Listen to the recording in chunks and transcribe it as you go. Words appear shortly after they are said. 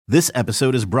This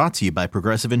episode is brought to you by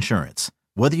Progressive Insurance.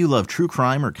 Whether you love true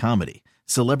crime or comedy,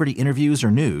 celebrity interviews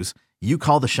or news, you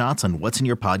call the shots on what's in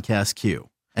your podcast queue.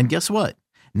 And guess what?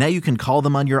 Now you can call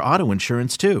them on your auto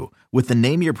insurance too with the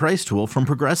Name Your Price tool from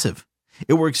Progressive.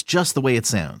 It works just the way it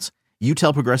sounds. You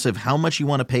tell Progressive how much you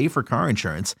want to pay for car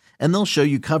insurance, and they'll show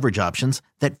you coverage options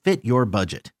that fit your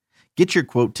budget. Get your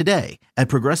quote today at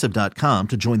Progressive.com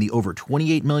to join the over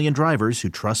 28 million drivers who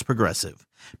trust Progressive.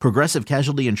 Progressive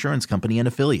Casualty Insurance Company and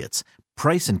Affiliates.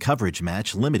 Price and coverage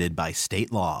match limited by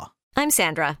state law. I'm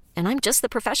Sandra, and I'm just the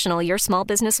professional your small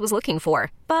business was looking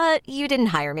for. But you didn't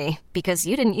hire me because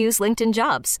you didn't use LinkedIn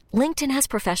Jobs. LinkedIn has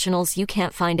professionals you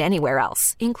can't find anywhere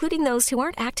else, including those who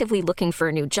aren't actively looking for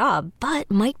a new job, but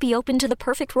might be open to the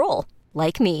perfect role,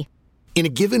 like me. In a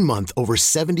given month, over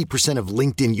 70% of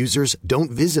LinkedIn users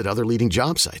don't visit other leading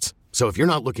job sites. So if you're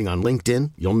not looking on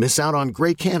LinkedIn, you'll miss out on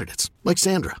great candidates like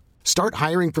Sandra. Start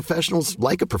hiring professionals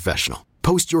like a professional.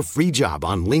 Post your free job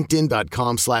on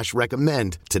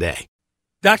linkedin.com/recommend today.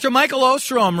 Dr. Michael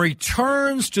Ostrom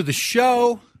returns to the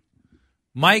show.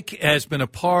 Mike has been a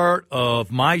part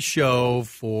of my show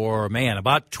for,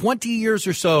 about 20 years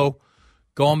or so,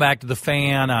 going back to the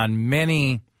Fan on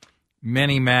many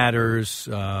matters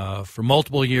for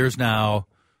multiple years now,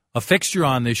 a fixture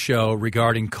on this show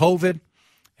regarding COVID.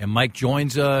 And Mike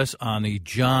joins us on the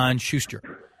John Schuster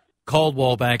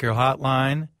Coldwell Banker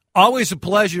Hotline. Always a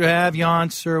pleasure to have you on,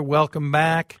 sir. Welcome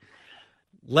back.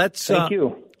 Thank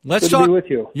you. Let's Good talk, to be with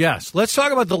you. Yes. Let's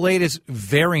talk about the latest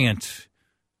variant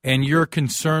and your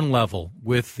concern level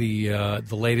with the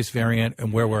latest variant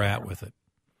and where we're at with it.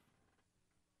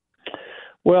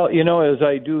 Well, as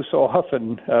I do so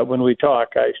often when we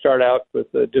talk, I start out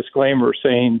with a disclaimer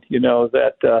saying,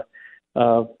 that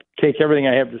take everything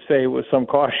I have to say with some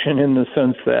caution in the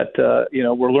sense that,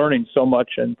 we're learning so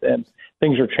much and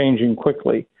things are changing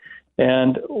quickly.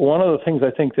 And one of the things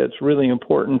I think that's really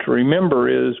important to remember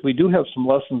is we do have some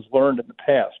lessons learned in the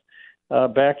past.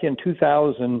 Back in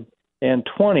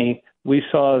 2020, we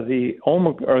saw the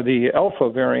Alpha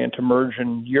variant emerge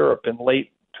in Europe in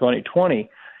late 2020.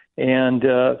 And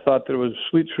thought that it would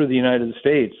sweep through the United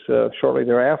States shortly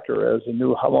thereafter as a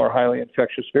new, more highly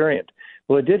infectious variant.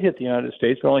 Well, it did hit the United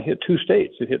States. It only hit two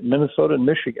states. It hit Minnesota and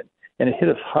Michigan, and it hit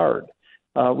us hard.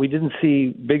 We didn't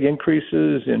see big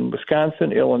increases in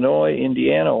Wisconsin, Illinois,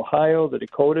 Indiana, Ohio, the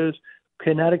Dakotas.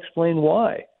 Cannot explain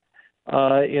why.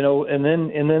 And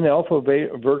then the Alpha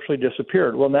virtually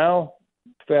disappeared. Well, now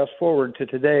fast forward to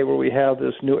today where we have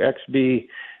this new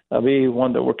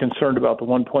XBB1 that we're concerned about, the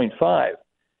 1.5.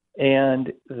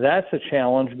 And that's a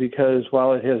challenge because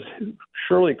while it has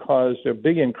surely caused a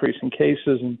big increase in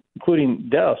cases, including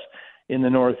deaths in the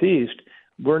Northeast,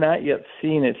 we're not yet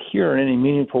seeing it here in any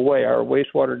meaningful way. Our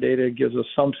wastewater data gives us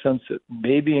some sense it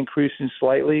may be increasing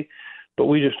slightly, but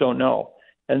we just don't know.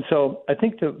 And so I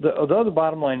think the other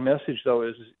bottom line message, though,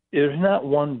 is there's not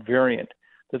one variant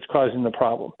that's causing the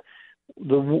problem.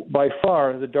 By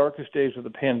far, the darkest days of the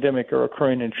pandemic are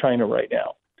occurring in China right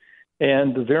now.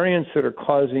 And the variants that are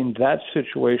causing that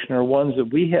situation are ones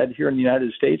that we had here in the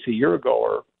United States a year ago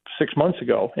or 6 months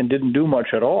ago and didn't do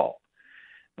much at all.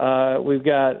 We've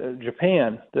got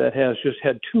Japan that has just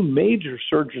had two major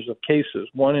surges of cases,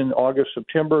 one in August,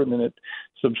 September, and then it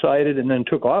subsided and then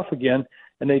took off again,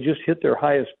 and they just hit their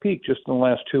highest peak just in the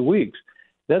last 2 weeks.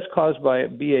 That's caused by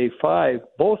BA.5,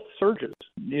 both surges.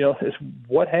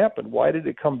 What happened? Why did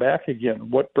it come back again?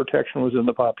 What protection was in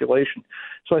the population?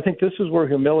 So I think this is where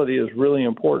humility is really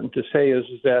important to say is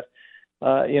that,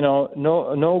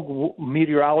 no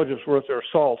meteorologist worth their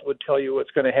salt would tell you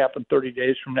what's going to happen 30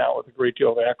 days from now with a great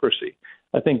deal of accuracy.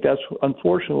 I think that's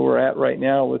unfortunately where we're at right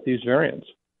now with these variants.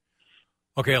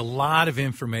 Okay, a lot of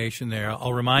information there.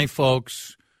 I'll remind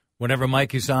folks, whenever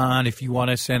Mike is on, if you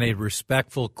want to send a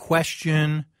respectful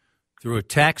question through a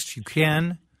text, you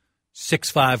can.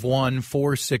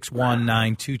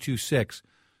 651-461-9226.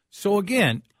 So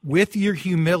again, with your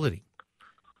humility,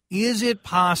 is it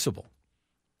possible,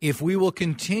 if we will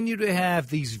continue to have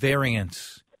these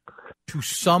variants to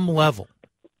some level,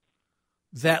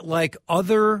 that like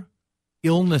other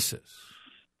illnesses,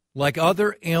 like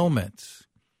other ailments,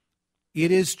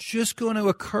 it is just going to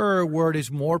occur where it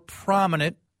is more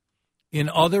prominent in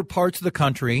other parts of the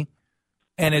country,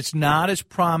 and it's not as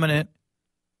prominent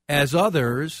as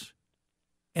others,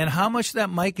 and how much that,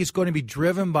 Mike, is going to be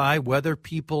driven by whether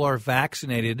people are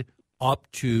vaccinated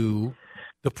up to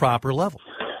the proper level?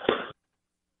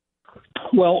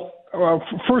 Well,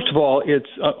 first of all, it's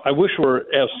I wish it were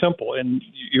as simple, and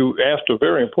you asked a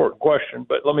very important question,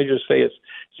 but let me just say it's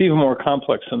even more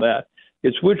complex than that.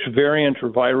 It's which variant or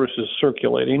virus is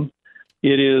circulating,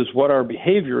 It is what our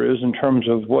behavior is in terms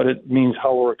of what it means,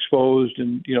 how we're exposed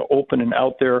and, open and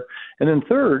out there. And then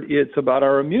third, it's about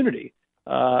our immunity.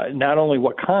 Not only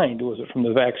what kind, was it from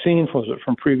the vaccine, was it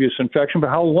from previous infection, but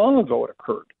how long ago it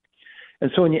occurred. And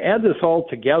so when you add this all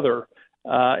together,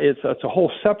 it's a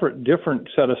whole separate, different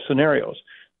set of scenarios.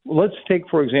 Let's take,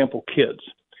 for example, kids.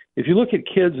 If you look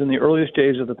at kids in the earliest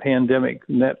days of the pandemic,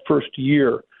 in that first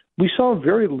year, we saw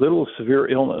very little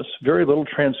severe illness, very little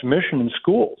transmission in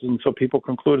schools. And so people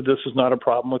concluded this is not a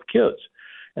problem with kids.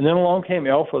 And then along came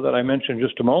Alpha that I mentioned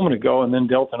just a moment ago, and then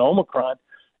Delta and Omicron.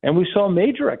 And we saw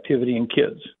major activity in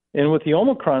kids. And with the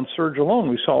Omicron surge alone,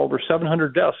 we saw over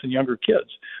 700 deaths in younger kids,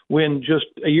 when just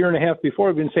a year and a half before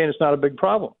we've been saying it's not a big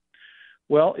problem.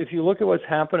 Well, if you look at what's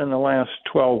happened in the last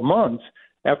 12 months,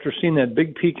 after seeing that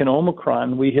big peak in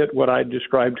Omicron, we hit what I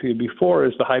described to you before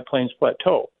as the High Plains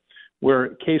Plateau, where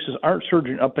cases aren't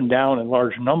surging up and down in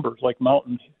large numbers like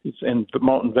mountains and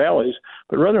mountain valleys,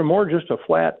 but rather more just a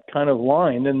flat kind of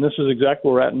line. And this is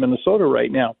exactly where we're at in Minnesota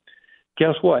right now.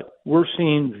 Guess what? We're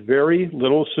seeing very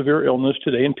little severe illness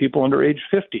today in people under age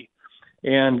 50.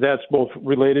 And that's both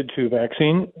related to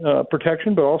vaccine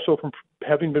protection, but also from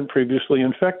having been previously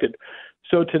infected.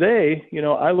 So today,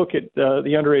 I look at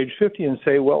the under age 50 and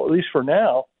say, well, at least for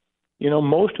now,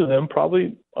 most of them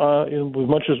probably, as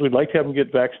much as we'd like to have them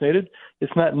get vaccinated,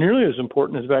 it's not nearly as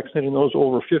important as vaccinating those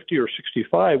over 50 or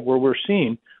 65, where we're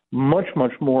seeing much,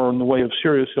 much more in the way of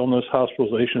serious illness,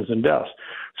 hospitalizations, and deaths.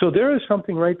 So there is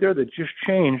something right there that just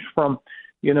changed from,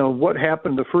 what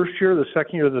happened the first year, the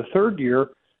second year, the third year.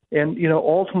 And,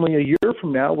 ultimately a year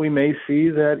from now, we may see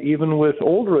that even with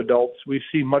older adults, we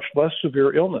see much less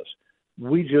severe illness.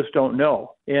 We just don't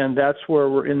know. And that's where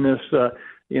we're in this,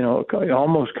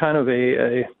 almost kind of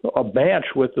a match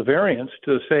with the variants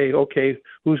to say, okay,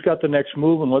 who's got the next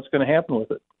move and what's going to happen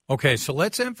with it? Okay, so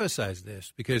let's emphasize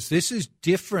this, because this is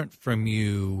different from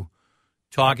you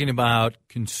talking about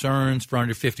concerns for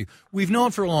under 50. We've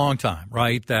known for a long time,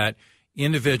 right, that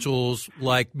individuals,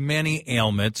 like many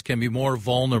ailments, can be more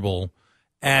vulnerable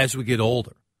as we get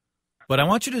older. But I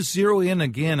want you to zero in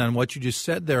again on what you just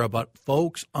said there about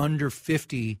folks under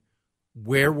 50,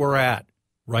 where we're at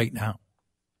right now.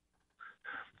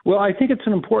 Well, I think it's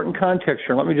an important context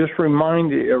here. Let me just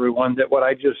remind everyone that what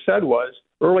I just said was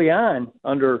early on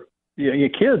under your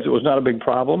kids, it was not a big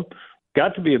problem,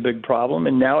 got to be a big problem,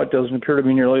 and now it doesn't appear to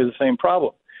be nearly the same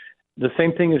problem. The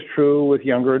same thing is true with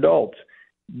younger adults.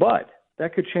 But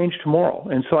that could change tomorrow.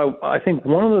 And so I think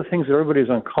one of the things that everybody is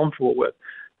uncomfortable with,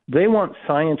 they want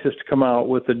scientists to come out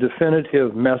with a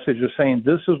definitive message of saying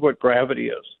this is what gravity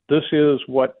is. This is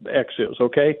what X is,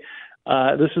 okay?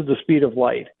 This is the speed of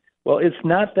light. Well, it's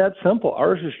not that simple.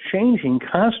 Ours is changing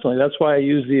constantly. That's why I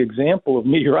use the example of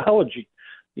meteorology.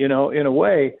 In a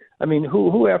way, I mean,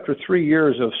 who after 3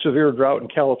 years of severe drought in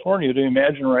California, do you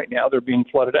imagine right now they're being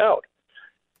flooded out?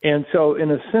 And so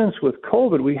in a sense with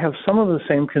COVID, we have some of the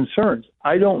same concerns.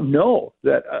 I don't know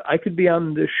that I could be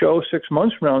on this show 6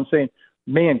 months from now and saying,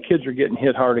 man, kids are getting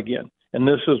hit hard again. And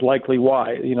this is likely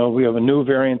why. We have a new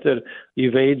variant that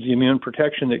evades the immune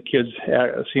protection that kids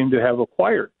seem to have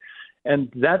acquired.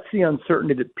 And that's the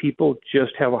uncertainty that people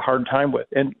just have a hard time with.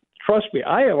 And trust me,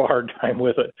 I have a hard time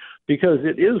with it, because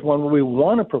it is one where we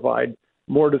want to provide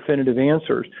more definitive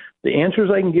answers. The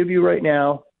answers I can give you right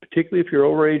now, particularly if you're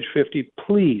over age 50,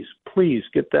 please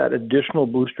get that additional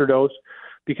booster dose,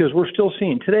 because we're still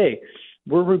seeing today,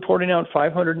 we're reporting out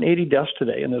 580 deaths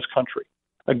today in this country.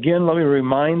 Again, let me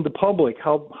remind the public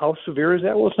how severe is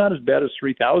that? Well, it's not as bad as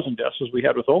 3,000 deaths as we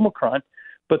had with Omicron,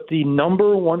 but the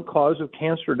number one cause of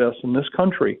cancer deaths in this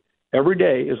country every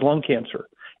day is lung cancer,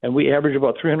 and we average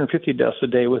about 350 deaths a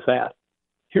day with that.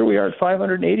 Here we are at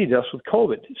 580 deaths with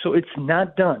COVID. So it's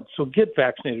not done. So get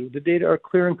vaccinated. The data are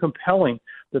clear and compelling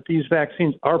that these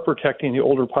vaccines are protecting the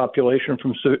older population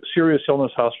from serious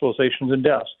illness, hospitalizations, and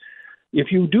deaths.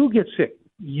 If you do get sick,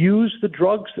 use the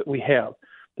drugs that we have.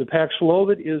 The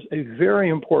Paxlovid is a very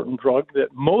important drug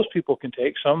that most people can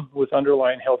take. Some with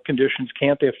underlying health conditions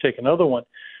can't. They have to take another one.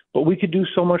 But we could do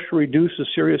so much to reduce the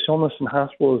serious illness and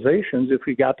hospitalizations if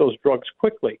we got those drugs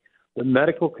quickly. The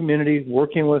medical community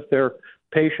working with their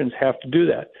patients have to do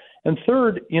that. And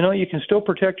third, you can still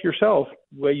protect yourself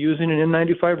by using an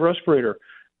N95 respirator.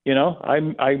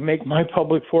 I make my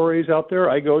public forays out there.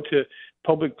 I go to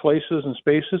public places and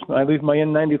spaces. I leave my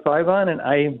N95 on, and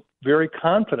I am very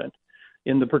confident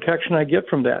in the protection I get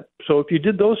from that. So if you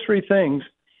did those three things,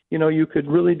 you could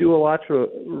really do a lot to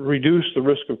reduce the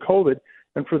risk of COVID.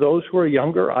 And for those who are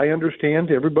younger, I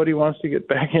understand everybody wants to get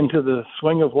back into the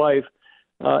swing of life.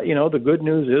 The good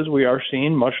news is we are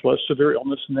seeing much less severe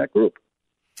illness in that group.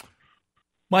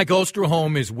 Mike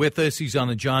Osterholm is with us. He's on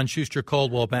the John Schuster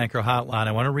Coldwell Banker Hotline.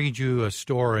 I want to read you a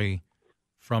story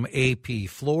from AP.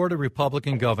 Florida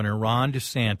Republican Governor Ron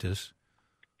DeSantis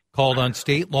called on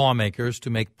state lawmakers to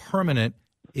make permanent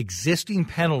existing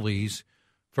penalties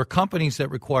for companies that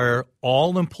require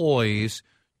all employees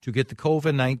to get the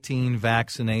COVID-19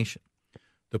 vaccination.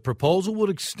 The proposal would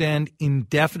extend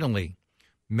indefinitely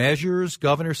measures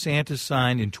Governor DeSantis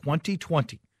signed in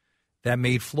 2020 that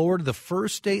made Florida the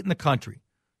first state in the country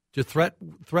to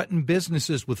threaten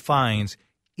businesses with fines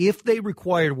if they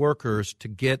required workers to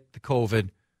get the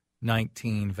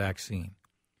COVID-19 vaccine.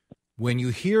 When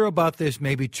you hear about this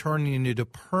maybe turning into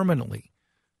permanently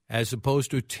as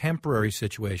opposed to a temporary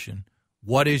situation,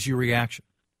 what is your reaction?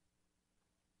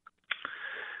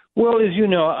 Well, as you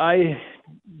know, I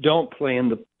don't play in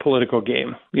the political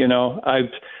game. You know, I've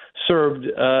served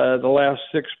the last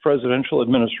 6 presidential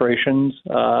administrations,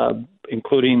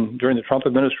 including during the Trump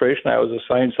administration. I was a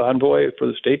science envoy for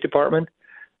the State Department.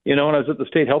 You know, when I was at the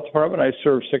State Health Department, I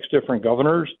served 6 different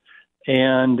governors,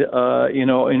 and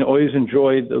and always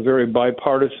enjoyed a very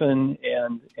bipartisan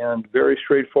and very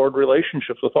straightforward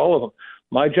relationships with all of them.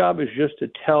 My job is just to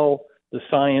tell the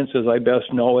science as I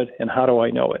best know it, and how do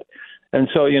I know it. And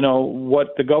so, what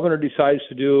the governor decides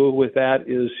to do with that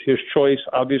is his choice.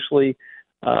 Obviously,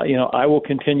 I will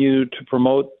continue to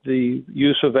promote the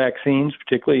use of vaccines,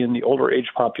 particularly in the older age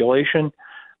population.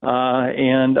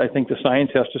 And I think the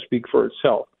science has to speak for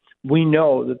itself. We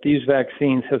know that these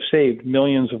vaccines have saved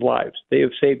millions of lives. They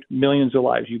have saved millions of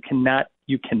lives. You cannot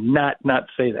not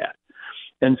say that.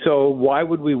 And so why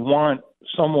would we want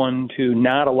someone to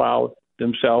not allow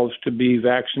themselves to be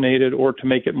vaccinated or to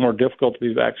make it more difficult to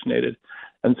be vaccinated?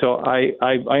 And so I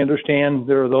understand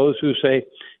there are those who say,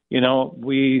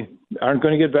 we aren't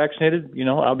going to get vaccinated.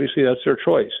 Obviously that's their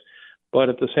choice. But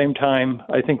at the same time,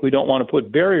 I think we don't want to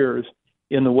put barriers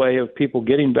in the way of people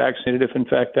getting vaccinated if, in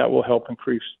fact, that will help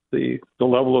increase the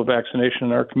level of vaccination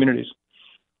in our communities.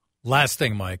 Last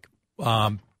thing, Mike.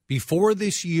 Before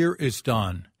this year is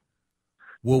done,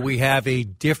 will we have a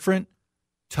different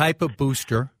type of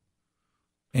booster?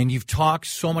 And you've talked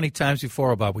so many times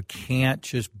before about we can't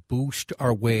just boost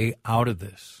our way out of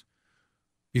this.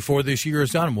 Before this year is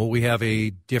done, will we have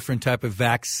a different type of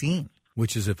vaccine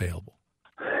which is available?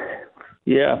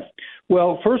 Yeah.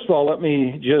 Well, first of all, let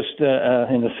me just, in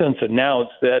a sense, announce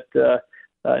that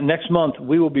next month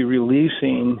we will be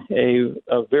releasing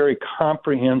a very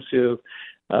comprehensive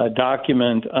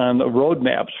document on the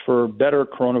roadmaps for better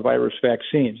coronavirus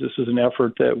vaccines. This is an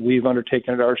effort that we've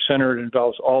undertaken at our center. It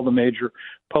involves all the major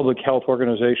public health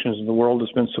organizations in the world.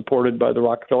 It's been supported by the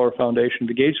Rockefeller Foundation,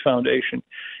 the Gates Foundation.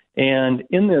 And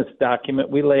in this document,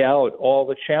 we lay out all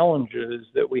the challenges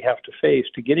that we have to face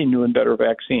to getting new and better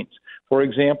vaccines. For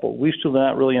example, we still do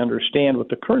not really understand with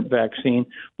the current vaccine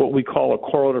what we call a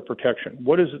correlative protection.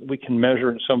 What is it we can measure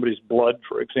in somebody's blood,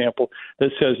 for example,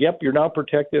 that says, yep, you're now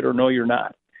protected, or no, you're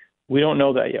not? We don't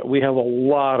know that yet. We have a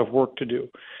lot of work to do.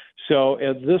 So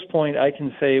at this point, I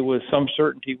can say with some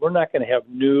certainty we're not going to have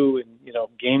new and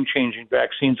game-changing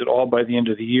vaccines at all by the end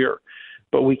of the year.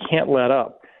 But we can't let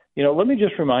up. Let me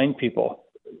just remind people,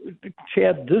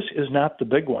 Chad, this is not the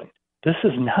big one. This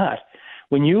is not.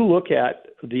 When you look at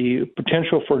the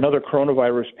potential for another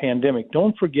coronavirus pandemic,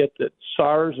 don't forget that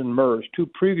SARS and MERS, 2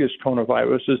 previous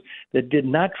coronaviruses that did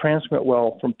not transmit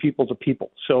well from people to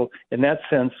people. So in that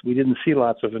sense, we didn't see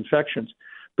lots of infections.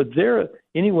 But there,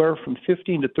 anywhere from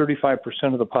 15 to 35%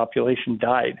 of the population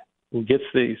died who gets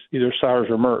these, either SARS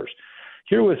or MERS.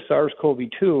 Here with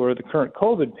SARS-CoV-2 or the current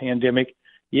COVID pandemic,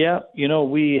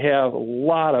 we have a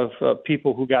lot of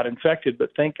people who got infected,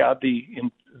 but thank God the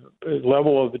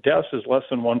level of the deaths is less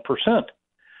than 1%.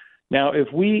 Now,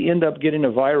 if we end up getting a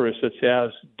virus that's as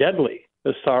deadly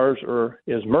as SARS or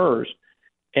as MERS,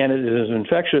 and it is as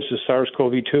infectious as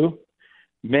SARS-CoV-2,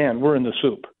 man, we're in the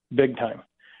soup, big time.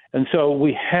 And so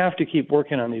we have to keep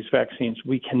working on these vaccines.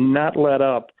 We cannot let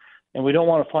up, and we don't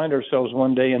want to find ourselves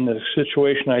one day in the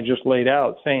situation I just laid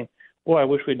out saying, boy, I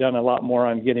wish we'd done a lot more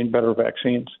on getting better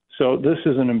vaccines. So this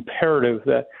is an imperative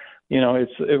that,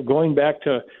 it's going back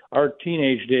to our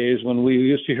teenage days when we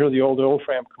used to hear the old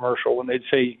Olfram commercial when they'd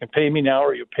say, you can pay me now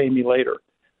or you pay me later.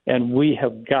 And we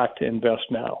have got to invest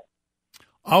now.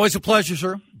 Always a pleasure,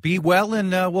 sir. Be well,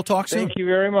 and we'll talk soon. Thank you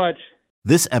very much.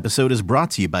 This episode is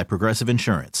brought to you by Progressive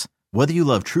Insurance. Whether you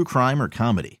love true crime or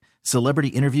comedy, celebrity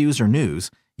interviews or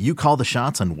news, you call the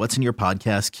shots on what's in your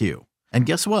podcast queue. And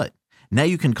guess what? Now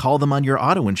you can call them on your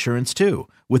auto insurance too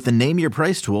with the Name Your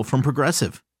Price tool from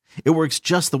Progressive. It works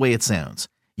just the way it sounds.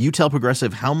 You tell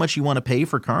Progressive how much you want to pay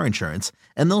for car insurance,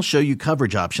 and they'll show you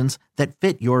coverage options that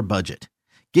fit your budget.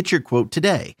 Get your quote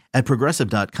today at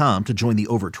Progressive.com to join the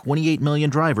over 28 million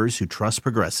drivers who trust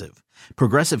Progressive.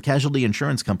 Progressive Casualty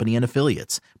Insurance Company and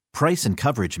Affiliates. Price and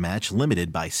coverage match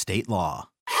limited by state law.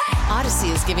 Odyssey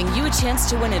is giving you a chance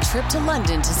to win a trip to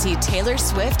London to see Taylor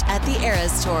Swift at the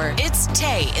Eras Tour. It's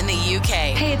Tay in the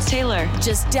UK. Hey, it's Taylor.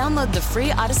 Just download the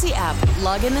free Odyssey app,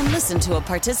 log in and listen to a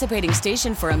participating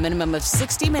station for a minimum of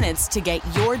 60 minutes to get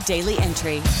your daily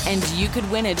entry. And you could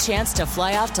win a chance to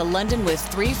fly off to London with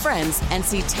 3 friends and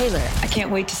see Taylor. I can't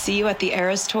wait to see you at the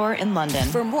Eras Tour in London.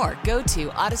 For more, go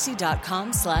to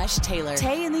odyssey.com/Taylor.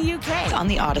 Tay in the UK. On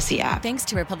the Odyssey app. Thanks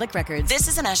to Republic Records. This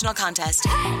is a national contest.